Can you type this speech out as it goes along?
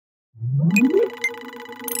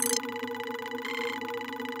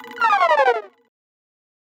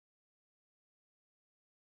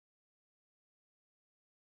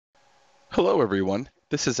Hello everyone,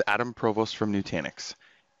 this is Adam Provost from Nutanix.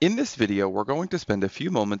 In this video, we're going to spend a few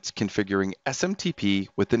moments configuring SMTP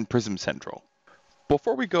within Prism Central.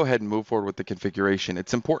 Before we go ahead and move forward with the configuration,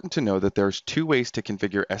 it's important to know that there's two ways to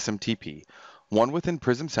configure SMTP, one within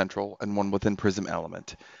Prism Central and one within Prism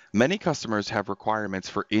Element. Many customers have requirements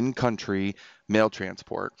for in-country mail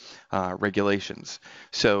transport regulations.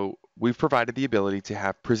 So we've provided the ability to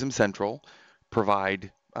have Prism Central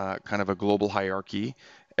provide kind of a global hierarchy,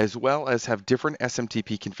 as well as have different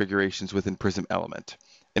SMTP configurations within Prism Element.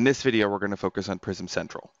 In this video, we're going to focus on Prism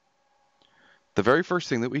Central. The very first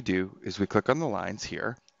thing that we do is we click on the lines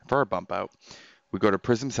here for our bump out. We go to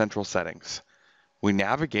Prism Central settings. We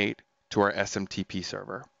navigate to our SMTP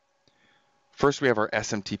server. First, we have our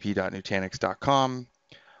smtp.nutanix.com.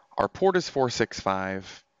 Our port is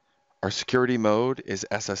 465. Our security mode is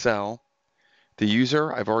SSL. The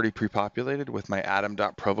user I've already pre-populated with my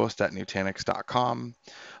adam.provost@nutanix.com.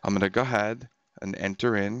 I'm going to go ahead and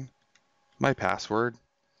enter in my password.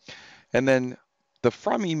 And then the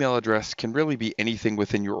from email address can really be anything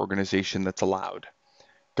within your organization that's allowed.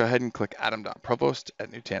 Go ahead and click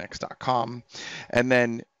adam.provost@nutanix.com. And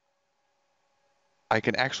then I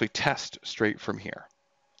can actually test straight from here.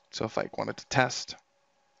 So if I wanted to test,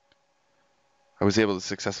 I was able to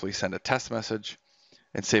successfully send a test message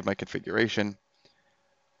and save my configuration.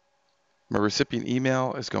 My recipient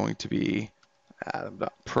email is going to be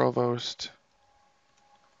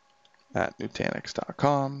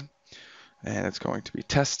adam.provost@nutanix.com, and it's going to be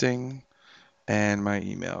testing, and my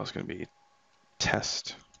email is going to be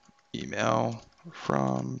test email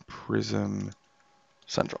from Prism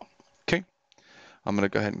Central. Okay, I'm going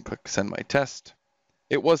to go ahead and click send my test.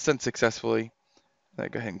 It was sent successfully. I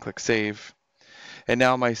go ahead and click save, and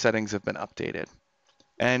now my settings have been updated.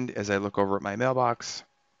 And as I look over at my mailbox,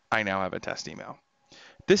 I now have a test email.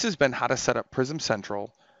 This has been how to set up Prism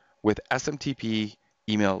Central with SMTP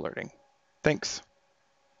email alerting. Thanks.